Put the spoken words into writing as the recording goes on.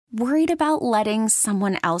Worried about letting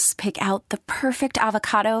someone else pick out the perfect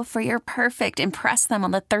avocado for your perfect impress them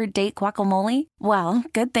on the third date guacamole? Well,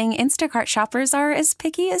 good thing Instacart shoppers are as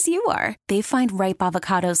picky as you are. They find ripe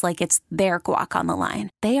avocados like it's their guac on the line.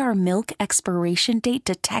 They are milk expiration date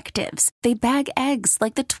detectives. They bag eggs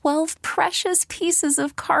like the 12 precious pieces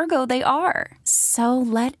of cargo they are. So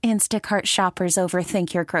let Instacart shoppers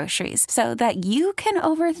overthink your groceries so that you can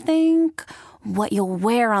overthink what you'll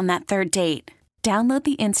wear on that third date. Download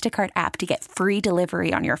the Instacart app to get free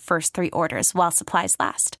delivery on your first 3 orders while supplies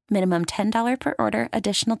last. Minimum $10 per order.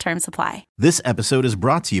 Additional terms apply. This episode is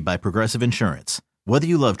brought to you by Progressive Insurance. Whether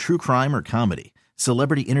you love true crime or comedy,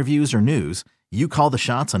 celebrity interviews or news, you call the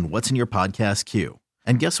shots on what's in your podcast queue.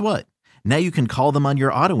 And guess what? Now you can call them on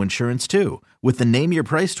your auto insurance too with the Name Your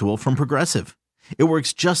Price tool from Progressive. It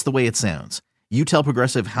works just the way it sounds. You tell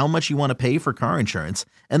Progressive how much you want to pay for car insurance,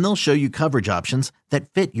 and they'll show you coverage options that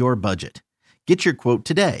fit your budget. Get your quote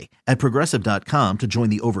today at Progressive.com to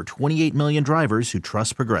join the over 28 million drivers who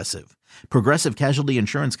trust Progressive. Progressive Casualty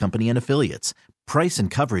Insurance Company and Affiliates. Price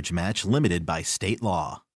and coverage match limited by state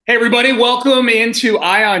law. Hey, everybody. Welcome into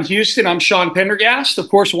Eye on Houston. I'm Sean Pendergast. Of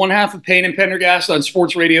course, one half of Payne and Pendergast on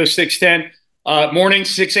Sports Radio 610. Morning,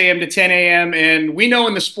 6 a.m. to 10 a.m. And we know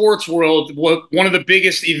in the sports world, one of the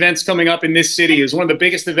biggest events coming up in this city is one of the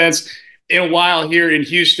biggest events in a while here in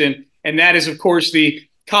Houston. And that is, of course, the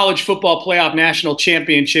College Football Playoff National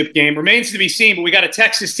Championship game. Remains to be seen, but we got a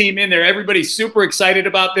Texas team in there. Everybody's super excited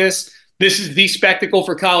about this. This is the spectacle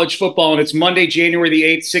for college football, and it's Monday, January the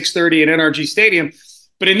 8th, 6:30 at NRG Stadium.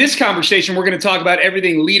 But in this conversation, we're going to talk about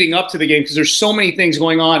everything leading up to the game because there's so many things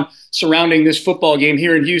going on surrounding this football game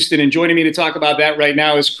here in Houston. And joining me to talk about that right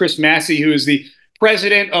now is Chris Massey, who is the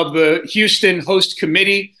president of the Houston Host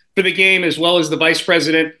Committee for the game, as well as the vice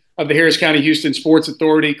president of the Harris County Houston Sports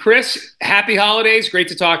Authority. Chris, happy holidays. Great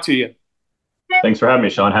to talk to you. Thanks for having me,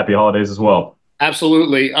 Sean. Happy holidays as well.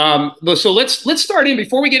 Absolutely. So let's start in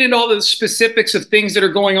before we get into all the specifics of things that are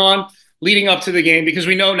going on leading up to the game, because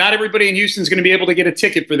we know not everybody in Houston is going to be able to get a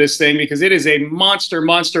ticket for this thing because it is a monster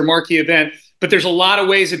marquee event. But there's a lot of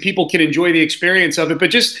ways that people can enjoy the experience of it.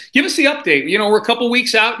 But just give us the update. You know, we're a couple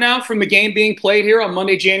weeks out now from the game being played here on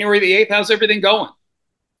Monday, January the 8th. How's everything going?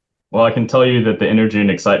 Well, I can tell you that the energy and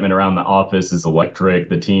excitement around the office is electric.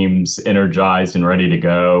 The team's energized and ready to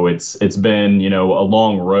go. It's been, a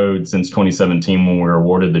long road since 2017 when we were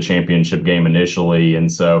awarded the championship game initially. And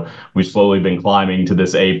so we've slowly been climbing to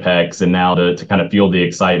this apex, and now to kind of feel the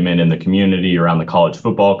excitement in the community, around the college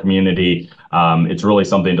football community. It's really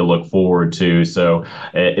something to look forward to. So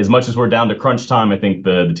as much as we're down to crunch time, I think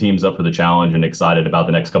the team's up for the challenge and excited about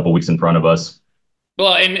the next couple of weeks in front of us.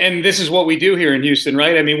 Well, and this is what we do here in Houston,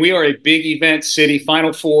 right? I mean, we are a big event city,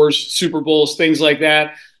 Final Fours, Super Bowls, things like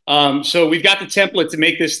that. So we've got the template to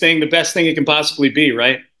make this thing the best thing it can possibly be,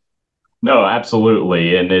 right? No,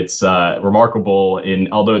 absolutely. And it's remarkable,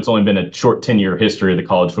 although it's only been a short 10-year history of the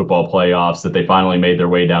college football playoffs, that they finally made their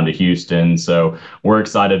way down to Houston. So we're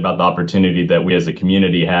excited about the opportunity that we as a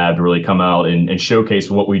community have to really come out and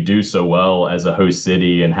showcase what we do so well as a host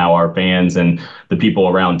city, and how our fans and the people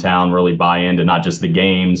around town really buy into not just the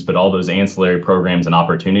games, but all those ancillary programs and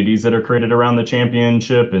opportunities that are created around the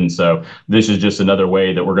championship. And so this is just another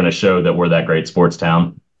way that we're going to show that we're that great sports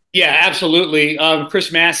town. Yeah, absolutely.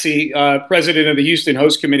 Chris Massey, president of the Houston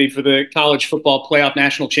Host Committee for the College Football Playoff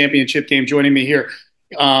National Championship game, joining me here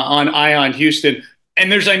on Eye on Houston.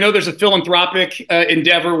 And I know there's a philanthropic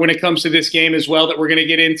endeavor when it comes to this game as well that we're going to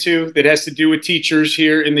get into that has to do with teachers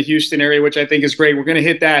here in the Houston area, which I think is great. We're going to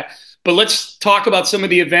hit that. But let's talk about some of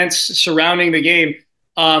the events surrounding the game.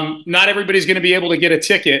 Not everybody's going to be able to get a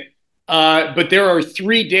ticket, but there are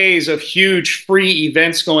 3 days of huge free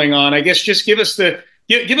events going on. I guess just give us the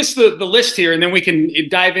list here, and then we can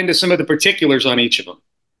dive into some of the particulars on each of them.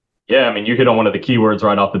 Yeah, I mean, you hit on one of the key words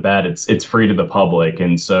right off the bat. It's free to the public.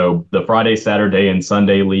 And so the Friday, Saturday, and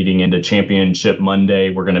Sunday leading into Championship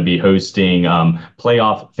Monday, we're going to be hosting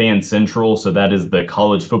Playoff Fan Central. So that is the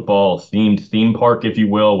college football themed theme park, if you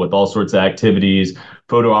will, with all sorts of activities,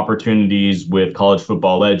 photo opportunities with college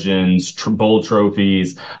football legends, bowl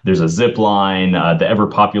trophies. There's a zip line, the ever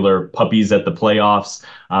popular puppies at the playoffs,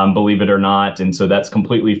 believe it or not. And so that's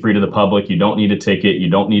completely free to the public. You don't need a ticket. You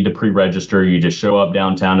don't need to pre-register. You just show up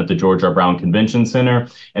downtown at the George R. Brown Convention Center.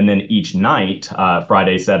 And then each night,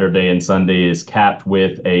 Friday, Saturday, and Sunday is capped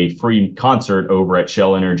with a free concert over at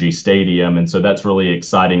Shell Energy Stadium. And so that's really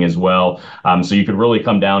exciting as well. So you could really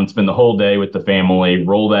come down, spend the whole day with the family,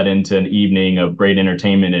 roll that into an evening of great entertainment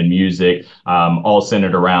and music, all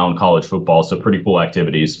centered around college football. So pretty cool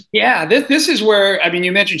activities. Yeah, this is where, I mean,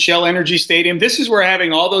 you mentioned Shell Energy Stadium. This is where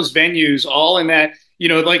having all those venues all in that,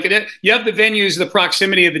 Like you have the venues, the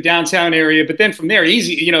proximity of the downtown area, but then from there,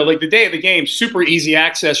 easy, like the day of the game, super easy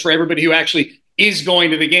access for everybody who actually is going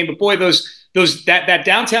to the game. But boy, that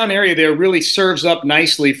downtown area there really serves up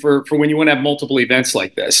nicely for when you want to have multiple events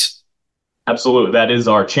like this. Absolutely. That is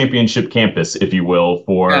our championship campus, if you will,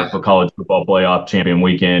 for college football playoff champion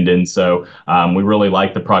weekend. And so we really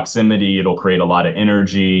like the proximity. It'll create a lot of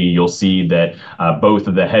energy. You'll see that both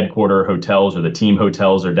of the headquarter hotels or the team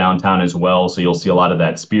hotels are downtown as well. So you'll see a lot of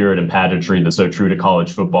that spirit and pageantry that's so true to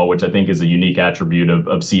college football, which I think is a unique attribute of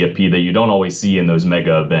CFP that you don't always see in those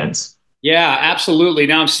mega events. Yeah, absolutely.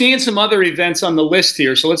 Now I'm seeing some other events on the list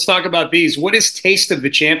here. So let's talk about these. What is Taste of the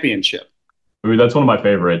Championship? Ooh, that's one of my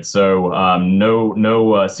favorites. So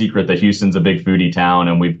no secret that Houston's a big foodie town,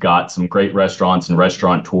 and we've got some great restaurants and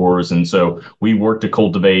restaurant tours. And so we work to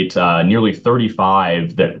cultivate nearly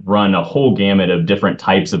 35 that run a whole gamut of different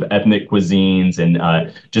types of ethnic cuisines,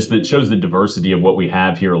 and just that shows the diversity of what we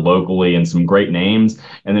have here locally and some great names.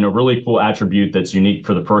 And then a really cool attribute that's unique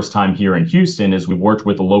for the first time here in Houston is we've worked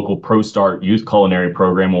with the local ProStart youth culinary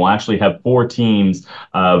program. We'll actually have 4 teams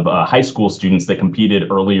of high school students that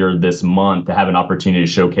competed earlier this month to have an opportunity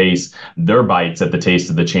to showcase their bites at the Taste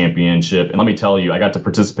of the Championship. And let me tell you, I got to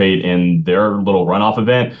participate in their little runoff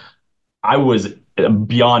event. I was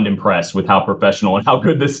beyond impressed with how professional and how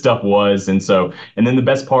good this stuff was. And then the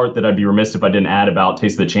best part that I'd be remiss if I didn't add about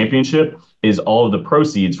Taste of the Championship is all of the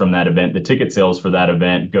proceeds from that event, the ticket sales for that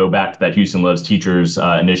event, go back to that Houston Loves Teachers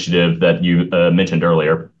initiative that you mentioned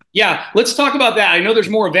earlier. Yeah, let's talk about that. I know there's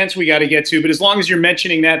more events we got to get to, but as long as you're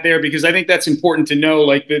mentioning that there, because I think that's important to know,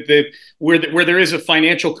 like where there is a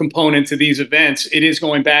financial component to these events, it is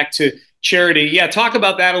going back to charity. Yeah, talk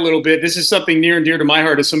about that a little bit. This is something near and dear to my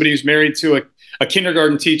heart as somebody who's married to a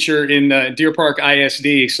kindergarten teacher in Deer Park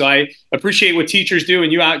ISD. So I appreciate what teachers do,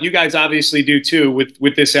 and you guys obviously do too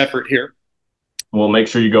with this effort here. Well, make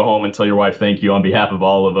sure you go home and tell your wife thank you on behalf of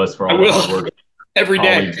all of us for all the hard work. Every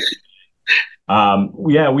day.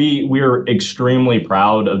 We're extremely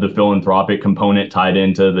proud of the philanthropic component tied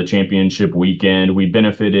into the championship weekend. We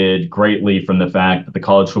benefited greatly from the fact that the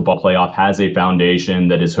college football playoff has a foundation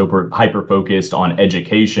that is hyper focused on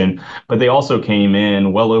education, but they also came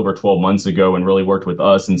in well over 12 months ago and really worked with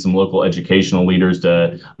us and some local educational leaders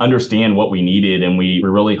to understand what we needed. And we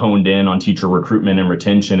really honed in on teacher recruitment and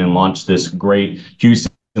retention and launched this great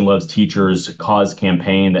Houston Loves Teachers cause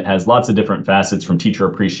campaign that has lots of different facets, from teacher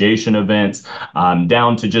appreciation events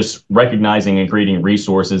down to just recognizing and creating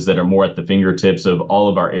resources that are more at the fingertips of all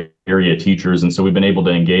of our area teachers. And so we've been able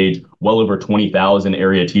to engage well over 20,000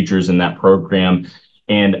 area teachers in that program.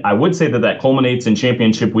 And I would say that culminates in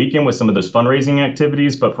championship weekend with some of those fundraising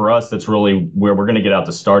activities. But for us, that's really where we're going to get out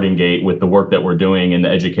the starting gate with the work that we're doing in the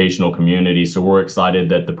educational community. So we're excited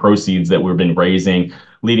that the proceeds that we've been raising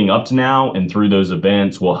leading up to now and through those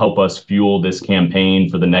events will help us fuel this campaign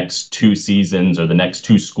for the next 2 seasons, or the next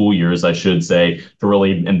 2 school years, I should say, to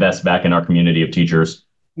really invest back in our community of teachers.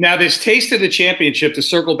 Now, this Taste of the Championship, to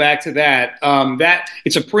circle back to that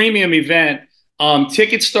it's a premium event.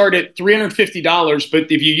 Tickets start at $350,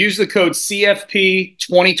 but if you use the code CFP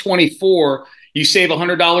 2024, you save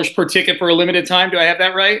 $100 per ticket for a limited time. Do I have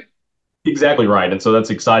that right? Exactly right. And so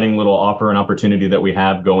that's an exciting little offer and opportunity that we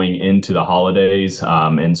have going into the holidays.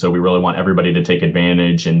 And so we really want everybody to take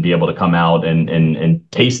advantage and be able to come out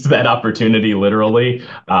and taste that opportunity, literally.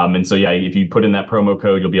 And so, if you put in that promo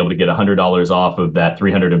code, you'll be able to get $100 off of that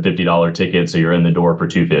 $350 ticket. So you're in the door for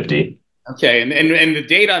 $250. Okay. And the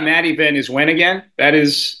date on that event is when again?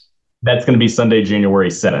 That's going to be Sunday, January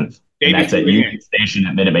 7th. And that's at Union Station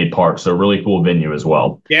at Minute Maid Park. So a really cool venue as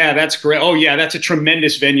well. Yeah, that's great. Oh, yeah, that's a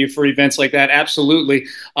tremendous venue for events like that. Absolutely.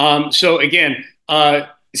 So again,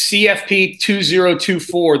 CFP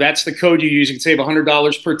 2024, that's the code you use. You can save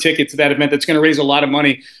 $100 per ticket to that event. That's going to raise a lot of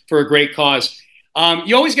money for a great cause.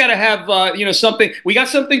 You always got to have, something. We got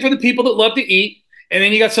something for the people that love to eat. And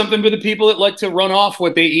then you got something for the people that like to run off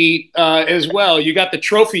what they eat as well. You got the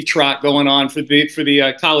trophy trot going on for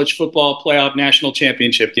the college football playoff national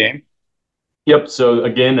championship game. Yep. So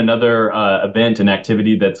again, another event and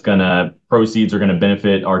activity proceeds are going to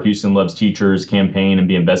benefit our Houston Loves Teachers campaign and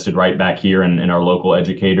be invested right back here in our local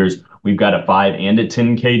educators. We've got a 5 and a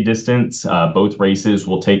 10K distance. Both races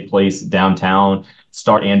will take place downtown,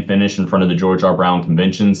 start and finish in front of the George R. Brown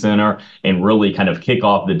Convention Center, and really kind of kick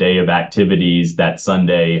off the day of activities that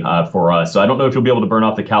Sunday for us. So I don't know if you'll be able to burn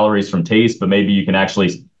off the calories from Taste, but maybe you can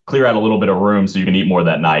actually clear out a little bit of room so you can eat more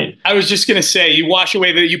that night. I was just going to say, you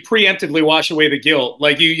preemptively wash away the guilt.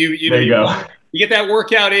 Like there you go. You get that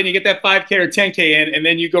workout in, you get that 5K or 10K in, and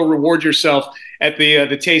then you go reward yourself at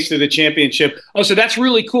the taste of the championship. Oh, so that's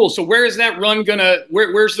really cool. So where is that run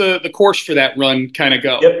where's the course for that run kind of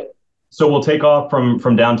go? Yep. So we'll take off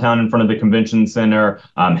from downtown in front of the convention center,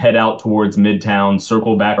 head out towards Midtown,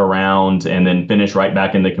 circle back around, and then finish right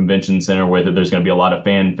back in the convention center where there's going to be a lot of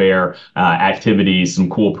fanfare activities, some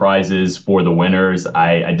cool prizes for the winners.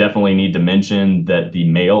 I definitely need to mention that the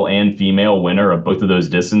male and female winner of both of those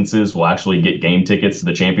distances will actually get game tickets to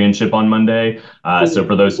the championship on Monday. So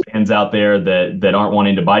for those fans out there that aren't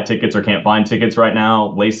wanting to buy tickets or can't find tickets right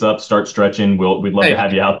now, lace up, start stretching. We'd love to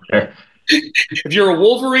have you out there. If you're a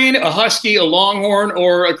Wolverine, a Husky, a Longhorn,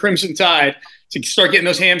 or a Crimson Tide, to start getting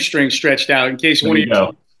those hamstrings stretched out in case one of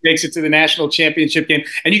you makes it to the national championship game.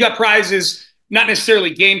 And you got prizes, not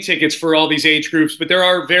necessarily game tickets for all these age groups, but there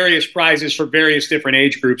are various prizes for various different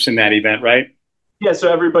age groups in that event, right? Yeah,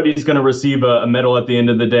 so everybody's going to receive a medal at the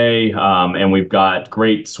end of the day, and we've got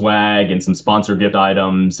great swag and some sponsor gift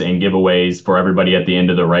items and giveaways for everybody at the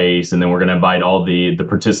end of the race. And then we're going to invite all the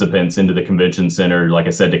participants into the convention center, like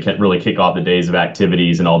I said, to really kick off the days of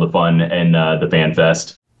activities and all the fun and the Fan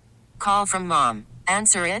Fest. Call from mom.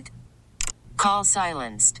 Answer it. Call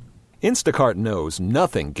silenced. Instacart knows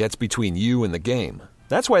nothing gets between you and the game.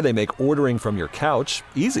 That's why they make ordering from your couch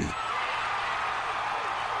easy.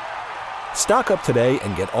 Stock up today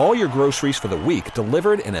and get all your groceries for the week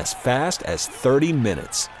delivered in as fast as 30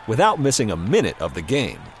 minutes without missing a minute of the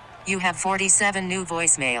game. You have 47 new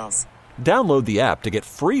voicemails. Download the app to get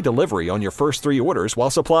free delivery on your first 3 orders while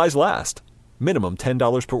supplies last. Minimum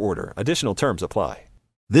 $10 per order. Additional terms apply.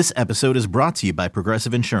 This episode is brought to you by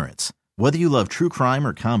Progressive Insurance. Whether you love true crime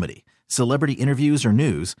or comedy, celebrity interviews or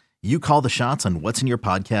news, you call the shots on what's in your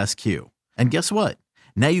podcast queue. And guess what?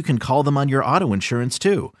 Now you can call them on your auto insurance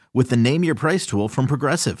too with the Name Your Price tool from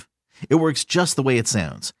Progressive. It works just the way it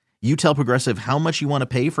sounds. You tell Progressive how much you want to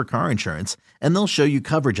pay for car insurance, and they'll show you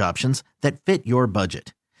coverage options that fit your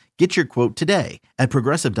budget. Get your quote today at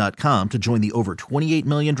Progressive.com to join the over 28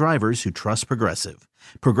 million drivers who trust Progressive.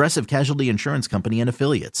 Progressive Casualty Insurance Company and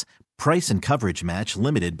Affiliates. Price and coverage match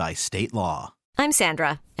limited by state law. I'm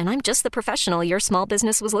Sandra, and I'm just the professional your small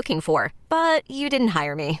business was looking for. But you didn't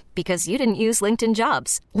hire me because you didn't use LinkedIn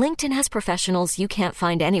Jobs. LinkedIn has professionals you can't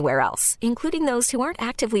find anywhere else, including those who aren't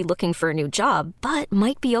actively looking for a new job, but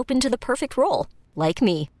might be open to the perfect role, like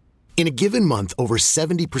me. In a given month, over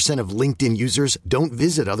 70% of LinkedIn users don't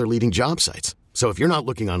visit other leading job sites. So if you're not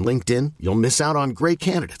looking on LinkedIn, you'll miss out on great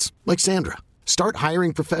candidates like Sandra. Start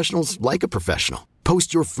hiring professionals like a professional.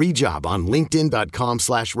 Post your free job on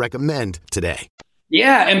linkedin.com/recommend today.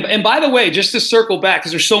 Yeah, and by the way, just to circle back,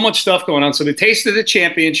 because there's so much stuff going on. So the Taste of the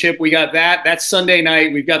Championship, we got that. That's Sunday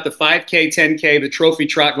night. We've got the 5K, 10K, the trophy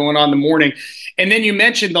trot going on in the morning. And then you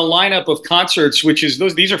mentioned the lineup of concerts, which is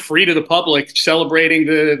these are free to the public, celebrating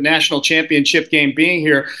the national championship game being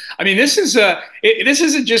here. I mean, this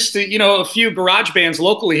isn't just a few garage bands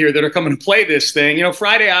locally here that are coming to play this thing.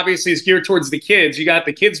 Friday obviously is geared towards the kids. You got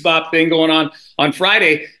the Kids Bop thing going on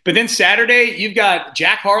Friday, but then Saturday you've got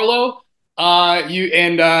Jack Harlow,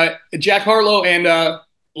 Jack Harlow and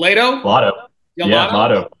Lotto.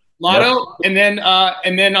 Lotto. And then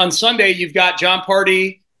on Sunday you've got John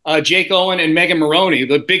Party, Jake Owen, and Megan Maroney,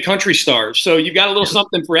 the big country stars. So you've got a little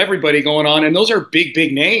something for everybody going on, and those are big,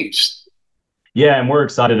 big names. Yeah, and we're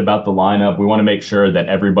excited about the lineup. We want to make sure that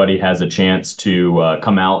everybody has a chance to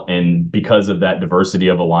come out, and because of that diversity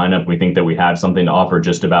of a lineup, we think that we have something to offer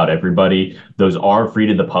just about everybody. Those are free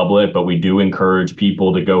to the public, but we do encourage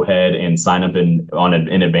people to go ahead and sign up in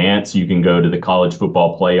advance. You can go to the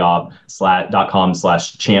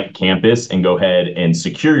collegefootballplayoff.com/champ campus and go ahead and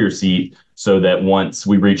secure your seat, so that once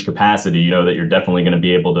we reach capacity, you know that you're definitely going to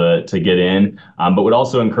be able to get in. But would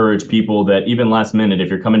also encourage people that even last minute, if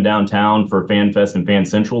you're coming downtown for Fan Fest and Fan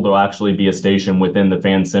Central, there'll actually be a station within the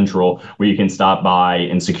Fan Central where you can stop by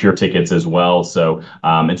and secure tickets as well. So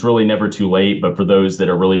it's really never too late. But for those that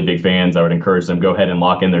are really big fans, I would encourage them, go ahead and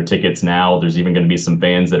lock in their tickets now. There's even going to be some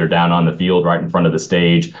fans that are down on the field right in front of the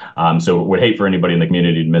stage. So would hate for anybody in the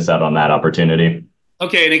community to miss out on that opportunity.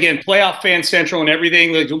 Okay, and again, Playoff Fan Central and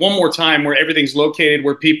everything. One more time, where everything's located,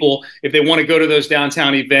 where people, if they want to go to those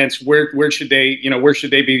downtown events, where should they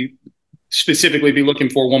be specifically be looking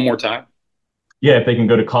for? One more time. Yeah, if they can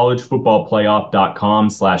go to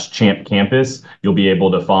collegefootballplayoff.com/champ campus, you'll be able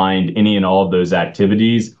to find any and all of those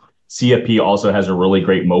activities. CFP also has a really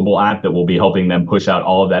great mobile app that will be helping them push out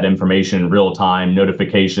all of that information in real time,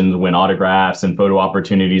 notifications when autographs and photo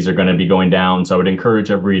opportunities are going to be going down. So I would encourage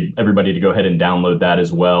everybody to go ahead and download that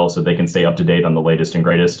as well, so they can stay up to date on the latest and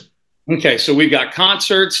greatest. Okay, so we've got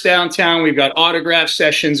concerts downtown. We've got autograph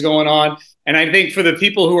sessions going on. And I think for the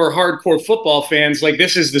people who are hardcore football fans, like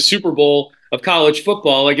this is the Super Bowl of college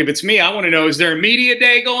football. Like if it's me, I want to know, is there a media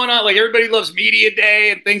day going on? Like everybody loves media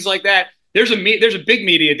day and things like that. There's a big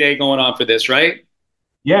media day going on for this, right?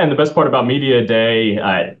 Yeah, and the best part about Media Day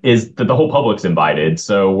is that the whole public's invited.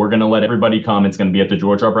 So we're going to let everybody come. It's going to be at the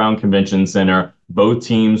George R. Brown Convention Center. Both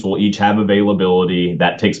teams will each have availability.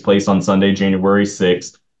 That takes place on Sunday, January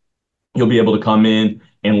 6th. You'll be able to come in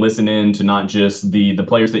and listen in to not just the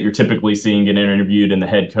players that you're typically seeing get interviewed and the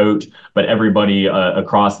head coach, but everybody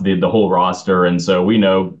across the whole roster. And so we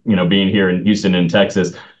know, being here in Houston and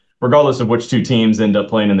Texas, regardless of which two teams end up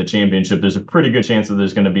playing in the championship, there's a pretty good chance that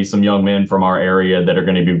there's going to be some young men from our area that are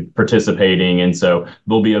going to be participating. And so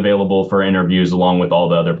they'll be available for interviews along with all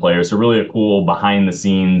the other players. So really a cool behind the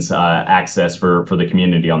scenes access for the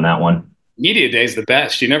community on that one. Media day is the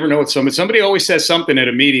best. You never know what somebody always says something at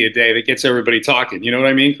a media day that gets everybody talking. You know what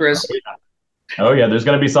I mean, Chris? Oh, yeah, there's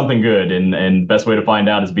going to be something good, and best way to find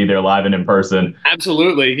out is be there live and in person.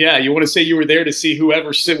 Absolutely, yeah. You want to say you were there to see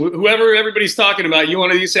whoever everybody's talking about.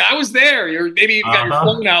 You say, I was there. Maybe you got your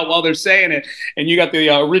phone out while they're saying it, and you got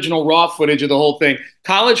the original raw footage of the whole thing.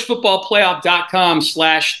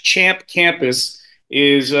 collegefootballplayoff.com/champ campus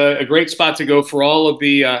is a great spot to go for all of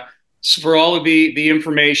the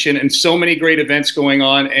information and so many great events going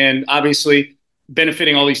on, and obviously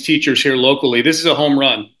benefiting all these teachers here locally. This is a home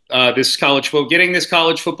run. Getting this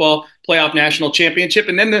college football playoff national championship,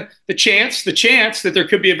 and then the chance that there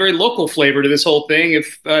could be a very local flavor to this whole thing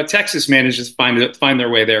if Texas manages to find their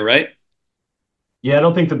way there, right? Yeah, I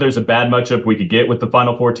don't think that there's a bad matchup we could get with the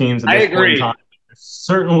Final Four teams. I agree. There's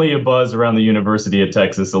certainly a buzz around the University of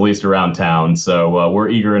Texas, at least around town. So we're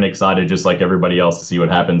eager and excited, just like everybody else, to see what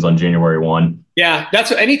happens on January 1. Yeah,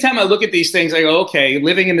 anytime I look at these things, I go, okay,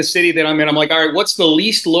 living in the city that I'm in, I'm like, all right, what's the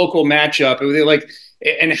least local matchup?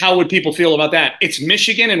 And how would people feel about that? It's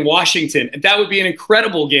Michigan and Washington. And that would be an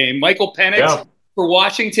incredible game. Michael Penix for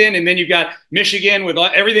Washington. And then you've got Michigan with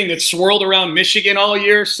everything that's swirled around Michigan all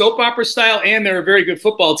year, soap opera style, and they're a very good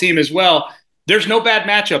football team as well. There's no bad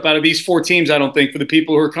matchup out of these four teams, I don't think, for the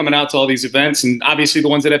people who are coming out to all these events, and obviously the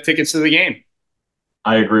ones that have tickets to the game.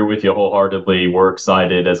 I agree with you wholeheartedly. We're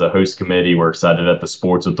excited as a host committee. We're excited at the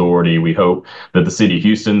Sports Authority. We hope that the city of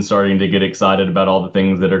Houston's starting to get excited about all the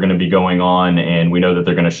things that are going to be going on, and we know that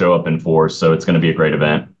they're going to show up in force, so it's going to be a great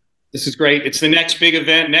event. This is great. It's the next big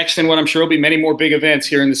event, next in what I'm sure will be many more big events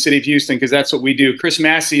here in the city of Houston, because that's what we do. Chris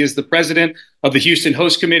Massey is the president of the Houston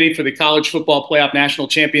Host Committee for the College Football Playoff National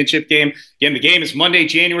Championship game. Again, the game is Monday,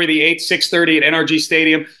 January the 8th, 6:30 at NRG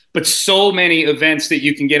Stadium. But so many events that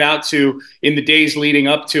you can get out to in the days leading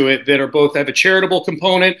up to it that are both have a charitable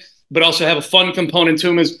component, but also have a fun component to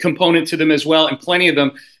them as well, and plenty of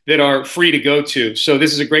them that are free to go to. So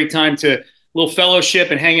this is a great time to little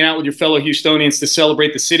fellowship and hanging out with your fellow Houstonians to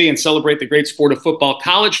celebrate the city and celebrate the great sport of football.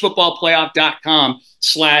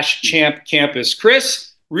 collegefootballplayoff.com/champ campus.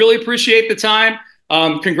 Chris, really appreciate the time.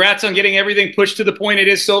 Congrats on getting everything pushed to the point it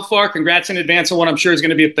is so far. Congrats in advance on what I'm sure is going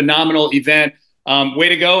to be a phenomenal event. Way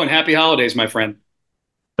to go, and happy holidays, my friend.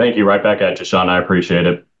 Thank you. Right back at you, Sean. I appreciate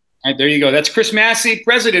it. All right, there you go. That's Chris Massey,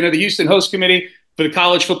 president of the Houston Host Committee for the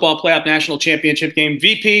College Football Playoff National Championship game,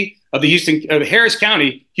 VP of the Harris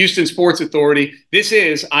County Houston Sports Authority. This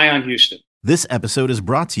is Eye on Houston. This episode is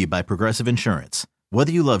brought to you by Progressive Insurance.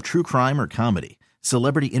 Whether you love true crime or comedy,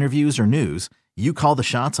 celebrity interviews or news, you call the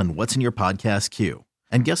shots on what's in your podcast queue.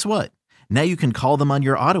 And guess what? Now you can call them on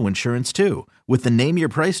your auto insurance too with the Name Your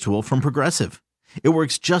Price tool from Progressive. It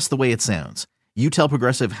works just the way it sounds. You tell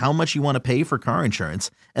Progressive how much you want to pay for car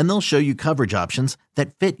insurance, and they'll show you coverage options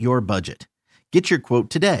that fit your budget. Get your quote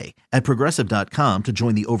today at Progressive.com to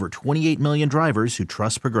join the over 28 million drivers who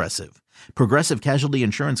trust Progressive. Progressive Casualty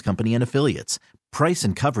Insurance Company and Affiliates. Price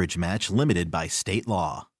and coverage match limited by state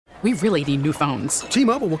law. We really need new phones.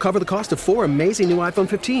 T-Mobile will cover the cost of 4 amazing new iPhone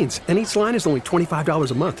 15s, and each line is only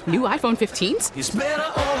 $25 a month. New iPhone 15s? It's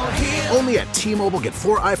better over here. Only at T-Mobile, get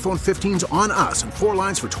 4 iPhone 15s on us and 4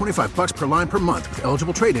 lines for $25 per line per month with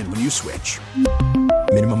eligible trade-in when you switch.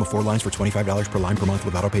 Minimum of 4 lines for $25 per line per month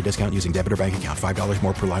with autopay discount using debit or bank account. $5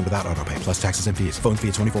 more per line without autopay, plus taxes and fees. Phone fee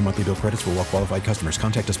at 24 monthly bill credits for well-qualified customers.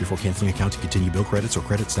 Contact us before canceling account to continue bill credits or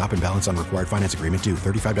credit stop and balance on required finance agreement due.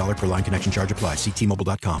 $35 per line connection charge applies. See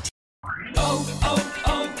T-Mobile.com.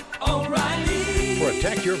 O'Reilly.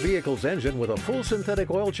 Protect your vehicle's engine with a full synthetic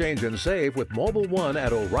oil change and save with Mobile One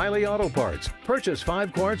at O'Reilly Auto Parts. Purchase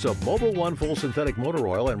 5 quarts of Mobile One full synthetic motor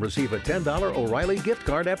oil and receive a $10 O'Reilly gift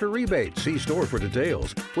card after rebate. See store for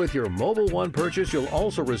details. With your Mobile One purchase, you'll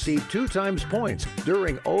also receive 2 times points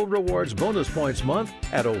during O Rewards Bonus Points Month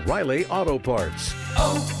at O'Reilly Auto Parts.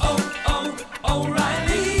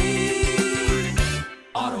 O'Reilly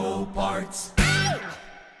Auto Parts.